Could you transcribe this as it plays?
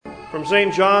From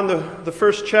St. John, the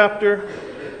first chapter,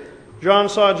 John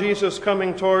saw Jesus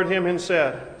coming toward him and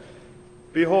said,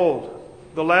 "Behold,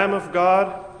 the Lamb of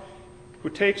God who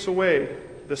takes away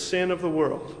the sin of the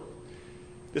world."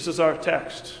 This is our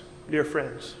text, dear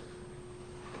friends.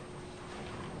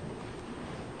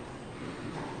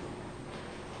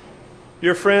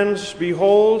 "Dear friends,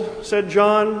 behold," said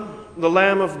John, "the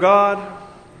Lamb of God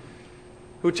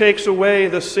who takes away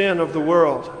the sin of the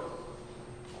world."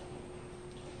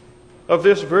 Of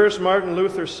this verse, Martin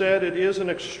Luther said, "It is an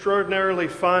extraordinarily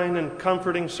fine and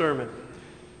comforting sermon.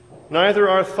 Neither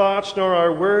our thoughts nor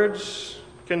our words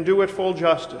can do it full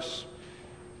justice,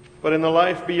 but in the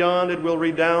life beyond it will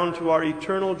redound to our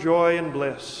eternal joy and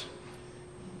bliss."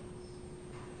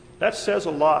 That says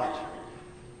a lot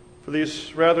for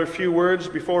these rather few words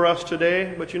before us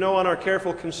today, but on our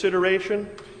careful consideration,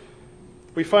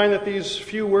 we find that these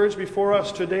few words before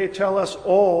us today tell us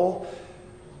all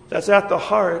that's at the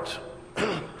heart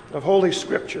of Holy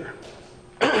Scripture.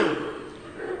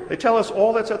 They tell us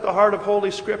all that's at the heart of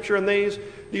Holy Scripture, and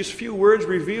these few words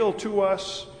reveal to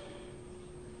us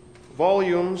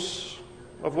volumes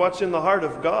of what's in the heart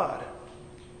of God.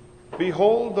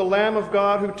 "Behold the Lamb of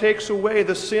God who takes away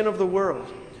the sin of the world."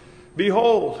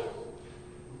 Behold.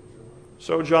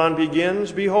 So John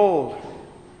begins, behold.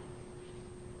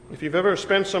 If you've ever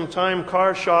spent some time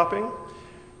car shopping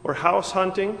or house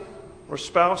hunting or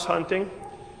spouse hunting,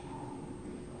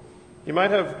 you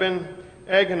might have been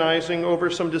agonizing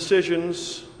over some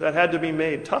decisions that had to be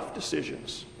made. Tough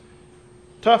decisions,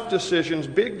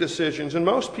 big decisions. And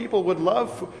most people would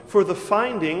love for the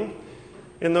finding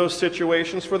in those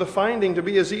situations, for the finding to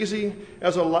be as easy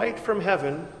as a light from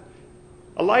heaven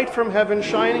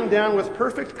shining down with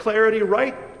perfect clarity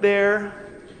right there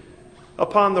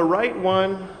upon the right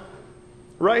one,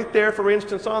 right there, for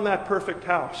instance, on that perfect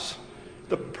house,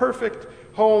 the perfect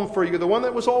home for you, the one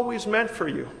that was always meant for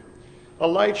you. A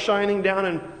light shining down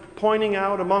and pointing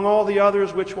out among all the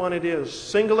others which one it is,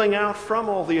 singling out from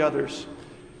all the others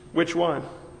which one.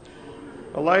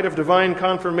 A light of divine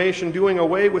confirmation doing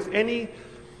away with any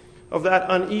of that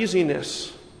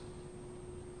uneasiness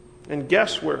and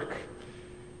guesswork.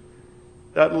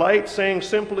 That light saying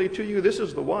simply to you, this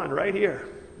is the one right here,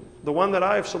 the one that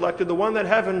I've selected, the one that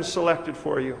heaven's selected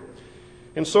for you.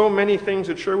 In so many things,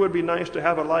 it sure would be nice to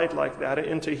have a light like that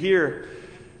and to hear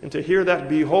that,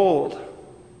 behold,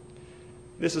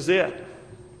 this is it.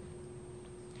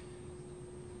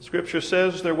 Scripture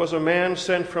says there was a man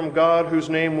sent from God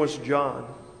whose name was John,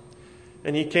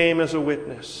 and he came as a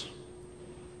witness.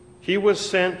 He was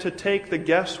sent to take the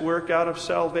guesswork out of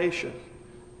salvation.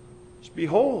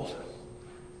 Behold.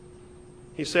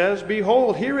 He says,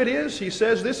 behold, here it is. He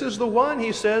says, this is the one,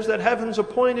 he says, that heaven's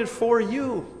appointed for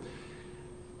you.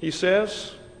 He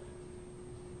says,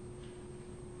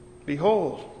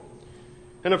 behold.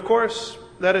 And of course,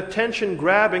 that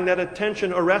attention-grabbing, that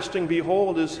attention-arresting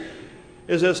behold is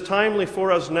as timely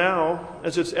for us now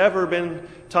as it's ever been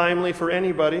timely for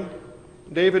anybody.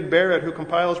 David Barrett, who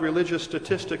compiles religious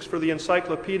statistics for the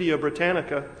Encyclopedia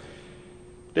Britannica,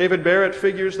 David Barrett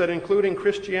figures that including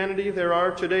Christianity, there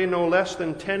are today no less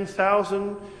than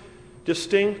 10,000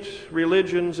 distinct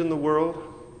religions in the world.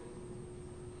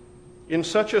 In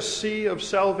such a sea of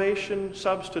salvation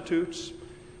substitutes,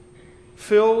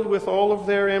 filled with all of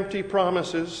their empty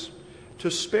promises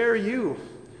to spare you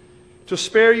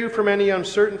from any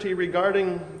uncertainty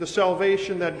regarding the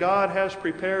salvation that God has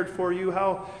prepared for you,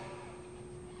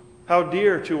 how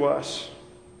dear to us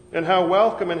and how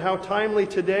welcome and how timely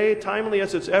today, timely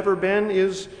as it's ever been,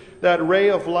 is that ray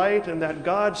of light and that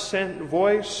God-sent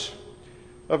voice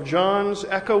of John's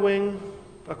echoing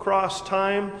across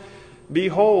time.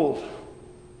 Behold.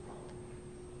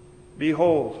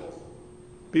 Behold.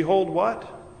 Behold what?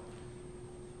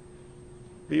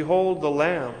 Behold the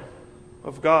Lamb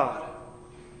of God.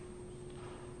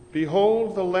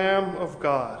 Behold the Lamb of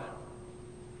God.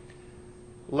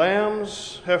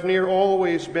 Lambs have near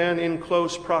always been in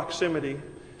close proximity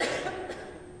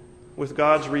with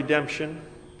God's redemption.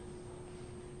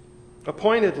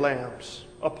 Appointed lambs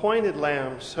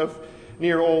have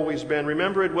near always been.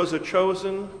 Remember, it was a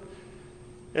chosen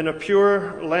and a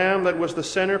pure lamb that was the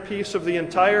centerpiece of the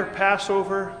entire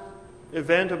Passover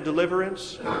event of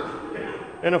deliverance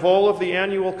and of all of the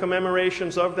annual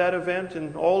commemorations of that event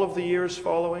in all of the years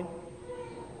following.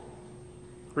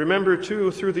 Remember,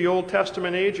 too, through the Old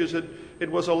Testament ages,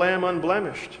 it was a lamb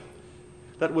unblemished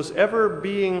that was ever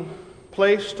being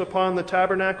placed upon the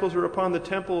tabernacles or upon the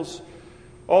temple's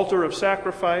altar of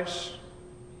sacrifice.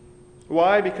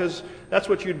 Why? Because that's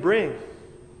what you'd bring.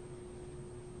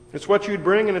 It's what you'd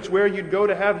bring, and it's where you'd go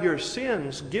to have your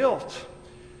sins, guilt,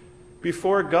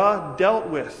 before God dealt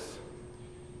with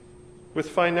with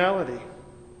finality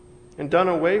and done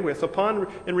away with.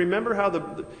 And remember how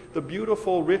the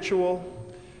beautiful ritual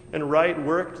and rite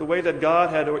worked, the way that God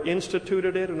had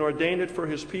instituted it and ordained it for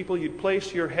his people. You'd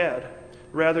place your hand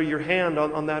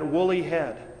on that woolly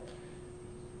head.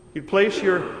 You'd place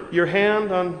your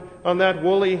hand on that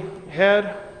woolly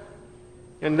head,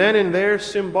 and then in there,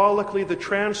 symbolically, the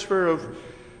transfer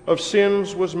of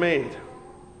sins was made.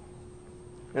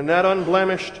 And that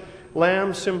unblemished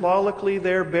lamb, symbolically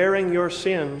there bearing your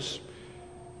sins,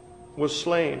 was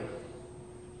slain.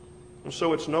 And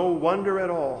so it's no wonder at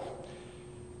all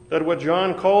that what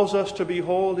John calls us to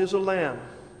behold is a lamb.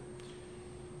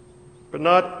 But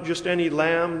not just any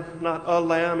lamb, not a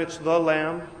lamb, it's the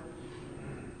lamb.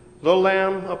 The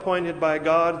lamb appointed by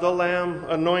God, the lamb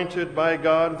anointed by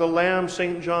God, the lamb,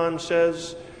 St. John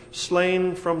says,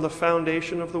 slain from the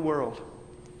foundation of the world.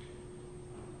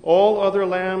 All other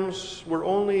lambs were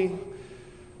only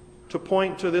to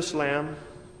point to this lamb,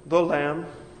 the lamb.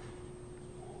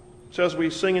 So as we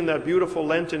sing in that beautiful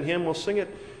Lenten hymn, we'll sing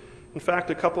it, in fact,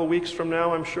 a couple weeks from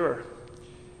now, I'm sure.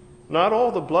 Not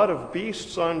all the blood of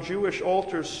beasts on Jewish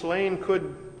altars slain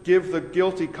could give the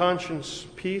guilty conscience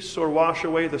peace or wash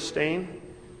away the stain.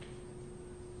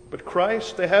 But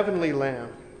Christ, the heavenly Lamb,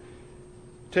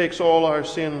 takes all our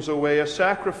sins away, a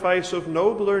sacrifice of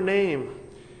nobler name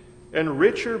and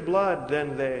richer blood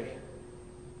than they.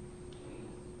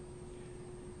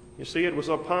 You see, it was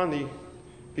upon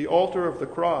the altar of the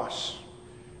cross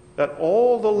that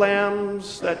all the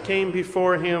lambs that came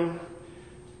before him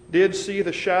did see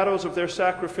the shadows of their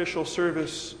sacrificial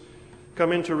service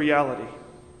come into reality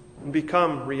and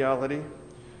become reality.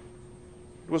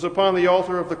 It was upon the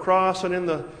altar of the cross and in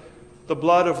the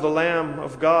blood of the Lamb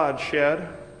of God shed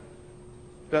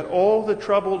that all the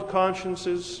troubled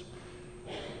consciences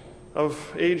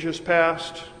of ages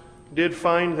past did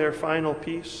find their final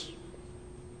peace.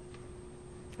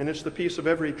 And it's the peace of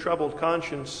every troubled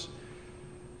conscience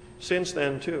since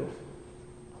then, too.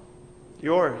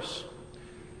 Yours,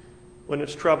 when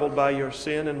it's troubled by your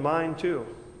sin, and mine, too.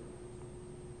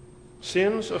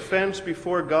 Sin's offense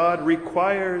before God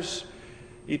requires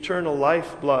eternal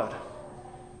lifeblood.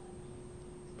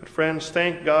 But friends,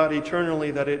 thank God eternally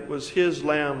that it was his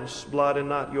lamb's blood and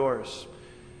not yours.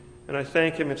 And I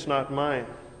thank him it's not mine.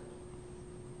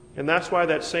 And that's why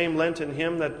that same Lenten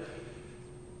hymn that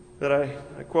I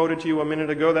quoted to you a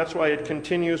minute ago, that's why it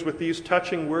continues with these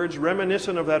touching words,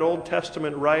 reminiscent of that Old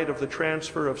Testament rite of the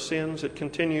transfer of sins. It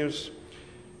continues,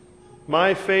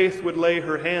 "My faith would lay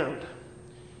her hand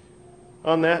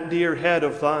on that dear head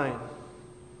of thine,"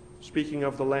 speaking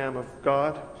of the Lamb of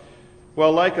God,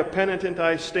 "while like a penitent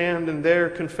I stand and there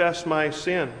confess my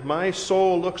sin. My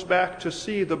soul looks back to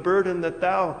see the burden that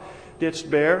thou didst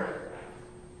bear.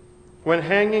 When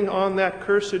hanging on that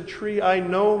cursed tree, I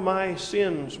know my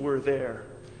sins were there."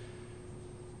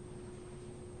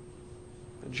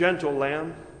 A gentle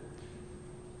lamb,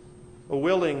 a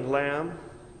willing lamb,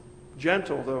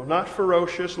 gentle though, not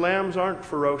ferocious. Lambs aren't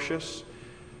ferocious,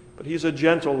 but he's a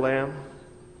gentle lamb.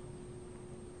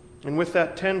 And with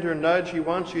that tender nudge, he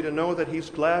wants you to know that he's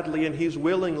gladly and he's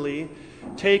willingly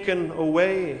taken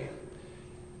away,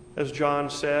 as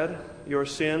John said, your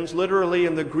sins. Literally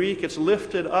in the Greek, it's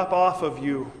lifted up off of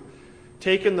you,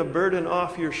 taken the burden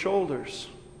off your shoulders.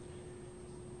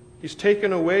 He's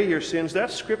taken away your sins.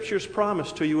 That's Scripture's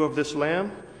promise to you of this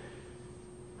Lamb.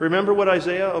 Remember what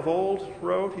Isaiah of old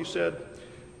wrote? He said,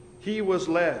 "He was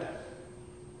led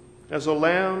as a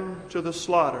lamb to the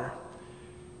slaughter,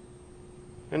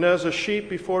 and as a sheep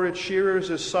before its shearers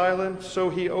is silent, so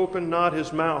he opened not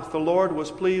his mouth. The Lord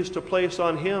was pleased to place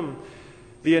on him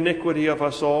the iniquity of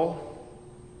us all.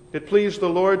 It pleased the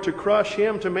Lord to crush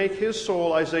him, to make his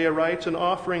soul," Isaiah writes, "an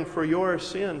offering for your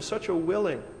sin." Such a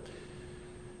willing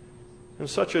and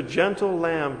such a gentle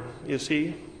lamb is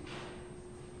he.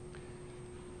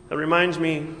 That reminds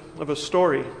me of a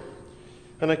story,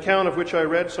 an account of which I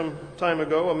read some time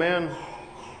ago. A man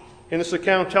in this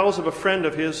account tells of a friend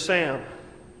of his, Sam.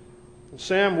 And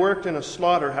Sam worked in a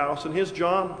slaughterhouse, and his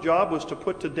job was to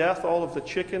put to death all of the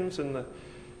chickens and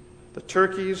the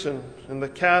turkeys and the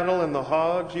cattle and the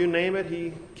hogs, you name it,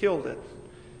 he killed it.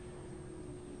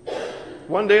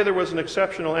 One day there was an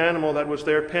exceptional animal that was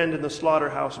there penned in the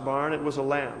slaughterhouse barn. It was a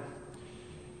lamb.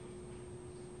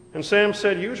 And Sam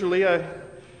said, usually I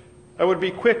would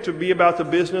be quick to be about the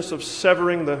business of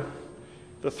severing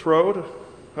the throat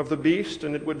of the beast,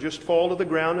 and it would just fall to the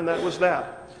ground, and that was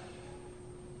that.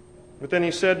 But then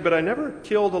he said, but I never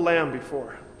killed a lamb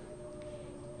before.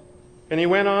 And he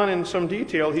went on in some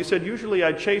detail. He said, usually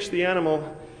I'd chase the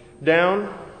animal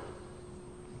down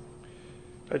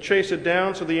I'd chase it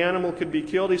down so the animal could be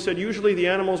killed. He said usually the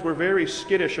animals were very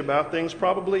skittish about things,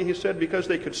 probably, he said, because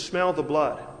they could smell the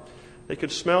blood. They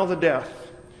could smell the death.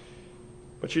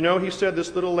 But you know, he said,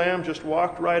 this little lamb just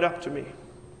walked right up to me.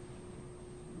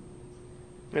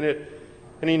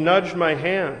 And he nudged my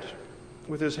hand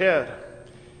with his head.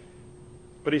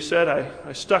 But he said,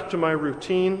 I stuck to my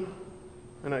routine,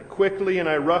 and I quickly and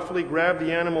I roughly grabbed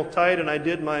the animal tight, and I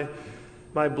did my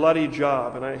bloody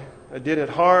job. And I did it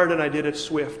hard and I did it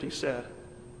swift, he said.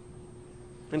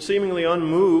 And seemingly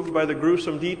unmoved by the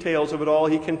gruesome details of it all,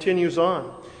 he continues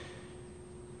on.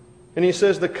 And he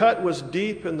says, the cut was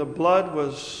deep and the blood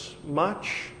was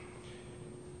much.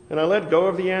 And I let go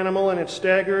of the animal, and it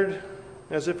staggered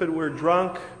as if it were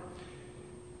drunk.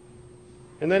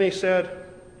 And then he said,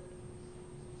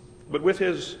 but with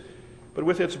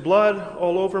its blood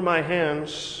all over my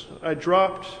hands, I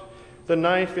dropped the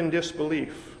knife in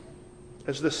disbelief.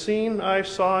 As the scene I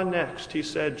saw next, he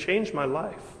said, changed my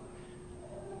life.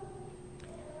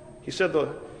 He said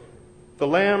the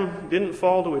lamb didn't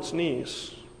fall to its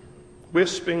knees,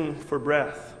 wisping for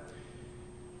breath.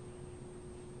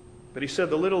 But he said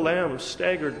the little lamb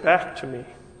staggered back to me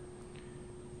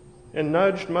and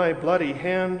nudged my bloody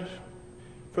hand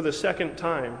for the second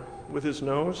time with his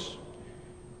nose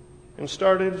and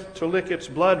started to lick its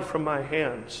blood from my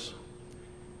hands.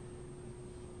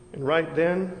 And right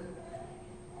then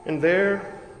and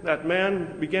there, that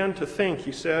man began to think,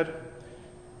 he said,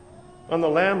 on the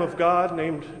Lamb of God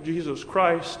named Jesus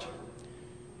Christ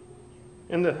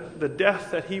and the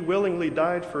death that he willingly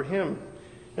died for him.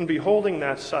 And beholding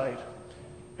that sight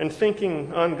and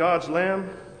thinking on God's Lamb,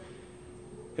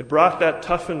 it brought that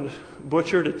toughened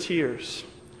butcher to tears.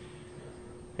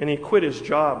 And he quit his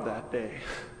job that day.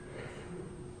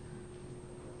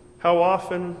 How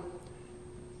often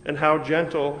and how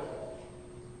gentle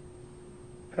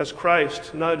has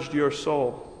Christ nudged your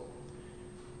soul,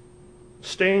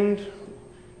 stained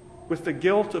with the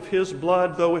guilt of his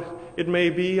blood, though it may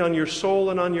be on your soul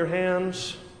and on your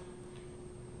hands,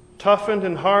 toughened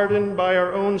and hardened by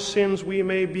our own sins we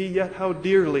may be, yet how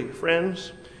dearly,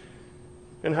 friends,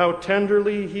 and how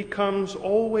tenderly he comes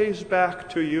always back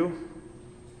to you,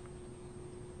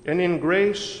 and in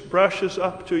grace brushes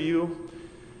up to you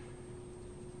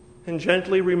and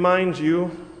gently reminds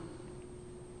you.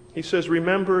 He says,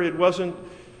 remember, it wasn't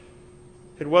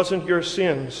your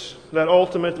sins that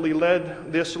ultimately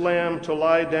led this lamb to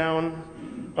lie down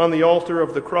on the altar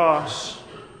of the cross.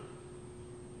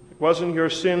 It wasn't your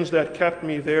sins that kept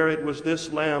me there. It was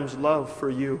this lamb's love for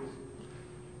you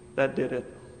that did it.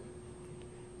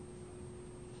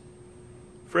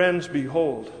 Friends,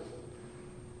 behold,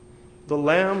 the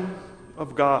Lamb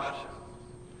of God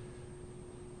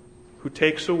who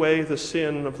takes away the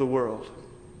sin of the world.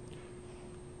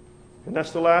 And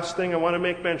that's the last thing I want to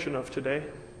make mention of today.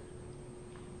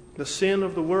 The sin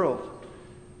of the world.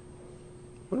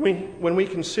 When we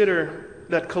consider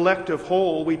that collective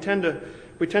whole, we tend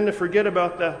to forget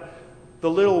about the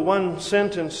little one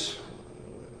sentence.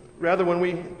 Rather, when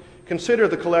we consider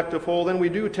the collective whole, then we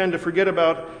do tend to forget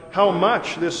about how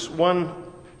much this one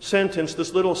sentence,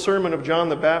 this little sermon of John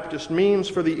the Baptist, means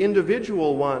for the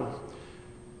individual one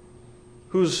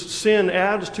whose sin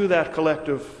adds to that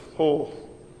collective whole.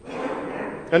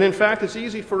 And in fact, it's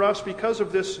easy for us, because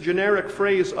of this generic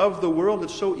phrase of the world,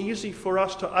 it's so easy for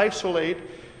us to isolate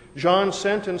John's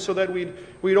sentence so that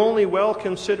we'd only well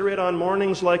consider it on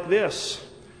mornings like this.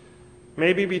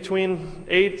 Maybe between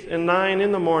 8 and 9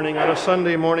 in the morning on a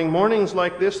Sunday morning, mornings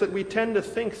like this, that we tend to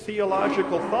think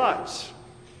theological thoughts.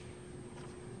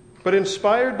 But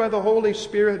inspired by the Holy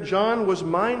Spirit, John was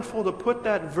mindful to put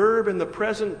that verb in the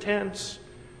present tense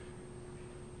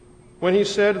when he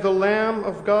said, the Lamb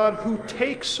of God who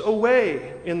takes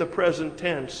away, in the present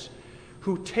tense,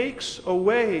 who takes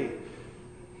away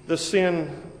the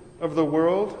sin of the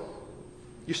world.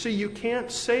 You see, you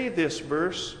can't say this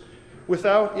verse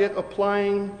without it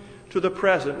applying to the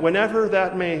present, whenever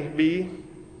that may be,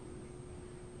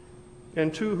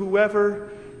 and to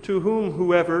whomever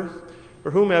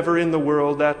in the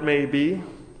world that may be.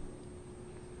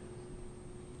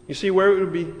 You see, where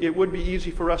it would be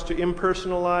easy for us to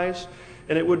impersonalize,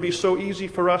 and it would be so easy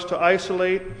for us to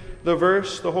isolate the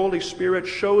verse, the Holy Spirit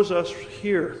shows us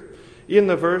here in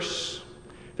the verse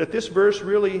that this verse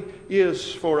really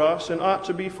is for us and ought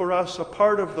to be for us a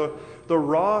part of the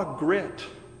raw grit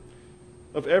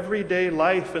of everyday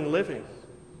life and living.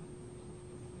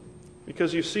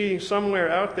 Because you see, somewhere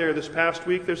out there this past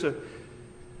week, there's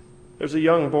a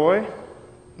young boy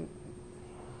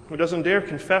who doesn't dare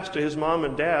confess to his mom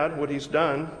and dad what he's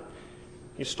done.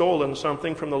 He's stolen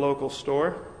something from the local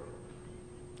store.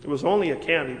 It was only a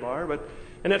candy bar, but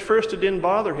And at first it didn't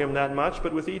bother him that much,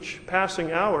 but with each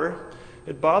passing hour,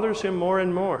 it bothers him more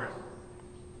and more.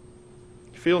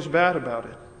 He feels bad about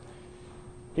it.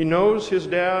 He knows his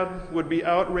dad would be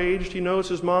outraged. He knows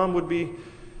his mom would be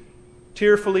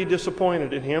tearfully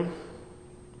disappointed in him.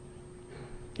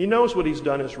 He knows what he's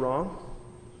done is wrong.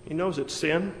 He knows it's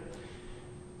sin.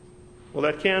 Well,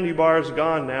 that candy bar is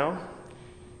gone now.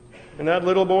 And that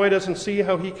little boy doesn't see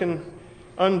how he can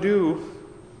undo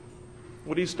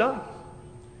what he's done.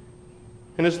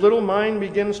 And his little mind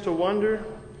begins to wonder,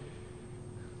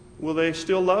 will they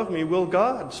still love me? Will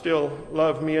God still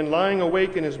love me? And lying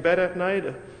awake in his bed at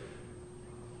night,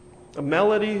 a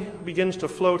melody begins to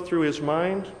float through his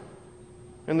mind.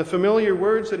 And the familiar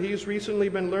words that he's recently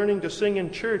been learning to sing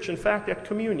in church, in fact at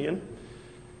communion,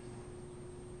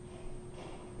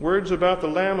 words about the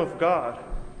Lamb of God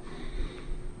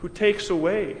who takes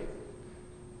away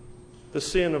the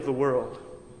sin of the world.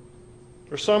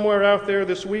 Or somewhere out there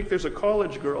this week there's a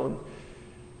college girl,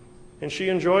 and she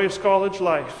enjoys college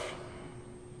life.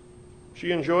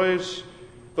 She enjoys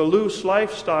the loose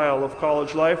lifestyle of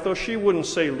college life, though she wouldn't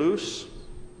say loose,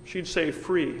 she'd say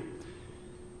free.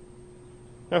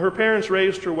 Now, her parents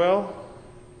raised her well.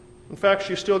 In fact,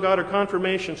 she's still got her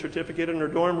confirmation certificate in her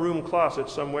dorm room closet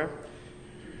somewhere.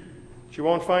 She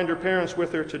won't find her parents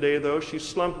with her today, though. She's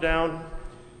slumped down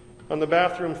on the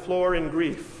bathroom floor in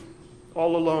grief,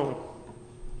 all alone,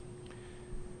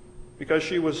 because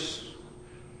she was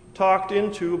talked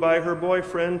into by her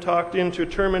boyfriend, talked into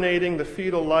terminating the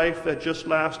fetal life that just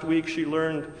last week she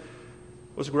learned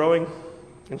was growing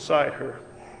inside her.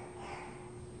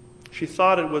 She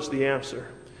thought it was the answer,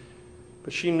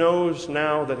 but she knows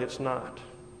now that it's not.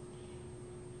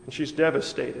 And she's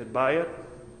devastated by it,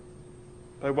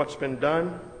 by what's been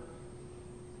done.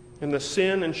 And the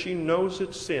sin, and she knows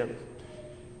it's sin,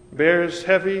 bears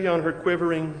heavy on her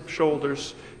quivering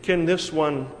shoulders. Can this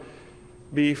one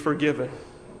be forgiven?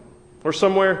 Or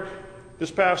somewhere this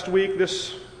past week,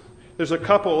 there's a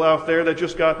couple out there that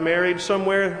just got married.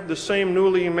 Somewhere the same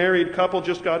newly married couple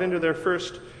just got into their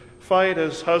first fight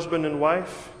as husband and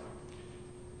wife.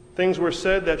 Things were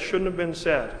said that shouldn't have been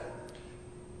said.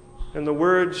 And the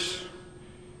words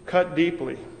cut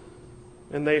deeply,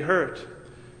 and they hurt.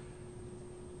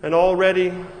 And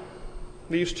already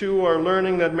these two are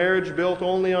learning that marriage built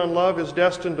only on love is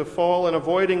destined to fall, and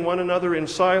avoiding one another in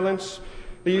silence.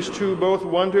 These two both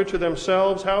wonder to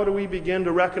themselves, how do we begin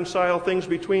to reconcile things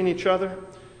between each other?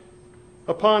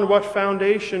 Upon what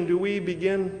foundation do we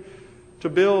begin to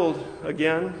build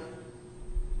again?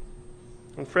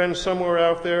 And friends, somewhere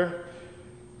out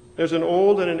there's an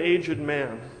old and an aged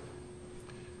man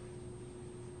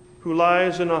who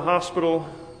lies in a hospital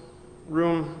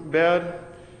room bed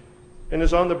and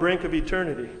is on the brink of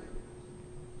eternity.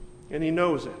 And he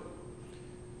knows it.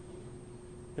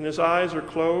 And his eyes are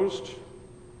closed.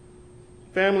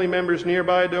 Family members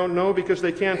nearby don't know because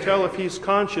they can't tell if he's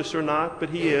conscious or not, but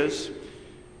he is.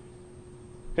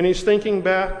 And he's thinking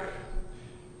back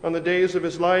on the days of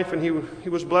his life, and he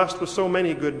was blessed with so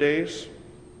many good days.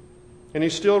 And he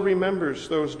still remembers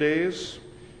those days.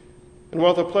 And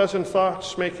while the pleasant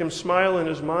thoughts make him smile in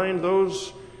his mind,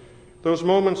 those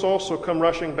moments also come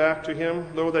rushing back to him,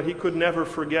 though that he could never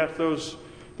forget those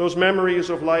memories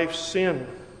of life's sin.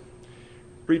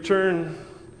 Return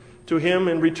to him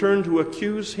and return to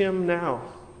accuse him now.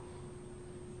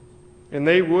 And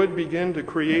they would begin to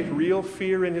create real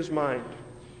fear in his mind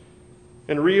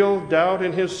and real doubt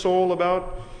in his soul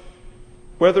about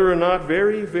whether or not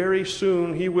very, very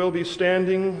soon he will be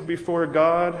standing before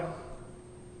God,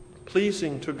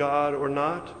 pleasing to God or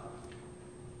not.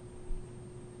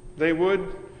 They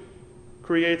would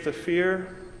create the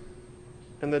fear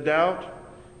and the doubt,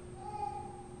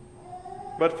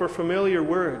 but for familiar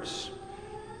words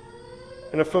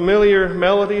and a familiar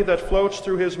melody that floats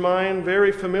through his mind,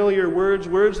 very familiar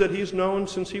words that he's known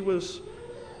since he was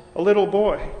a little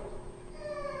boy.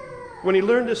 When he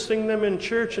learned to sing them in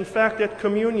church, in fact at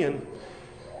communion,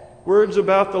 words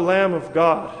about the Lamb of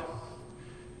God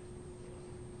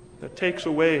that takes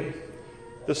away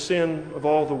the sin of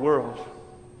all the world.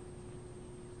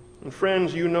 And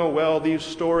friends, you know well, these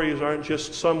stories aren't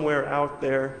just somewhere out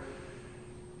there.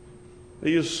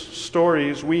 These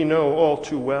stories we know all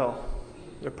too well.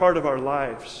 They're part of our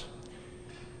lives.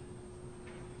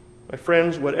 My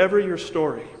friends, whatever your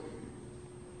story,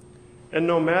 and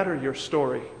no matter your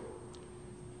story,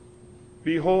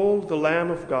 behold the Lamb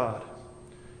of God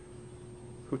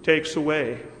who takes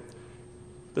away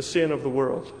the sin of the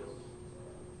world.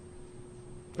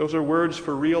 Those are words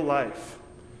for real life,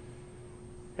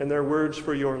 and they're words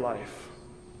for your life.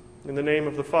 In the name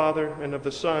of the Father, and of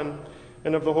the Son,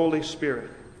 and of the Holy Spirit.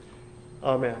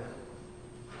 Amen.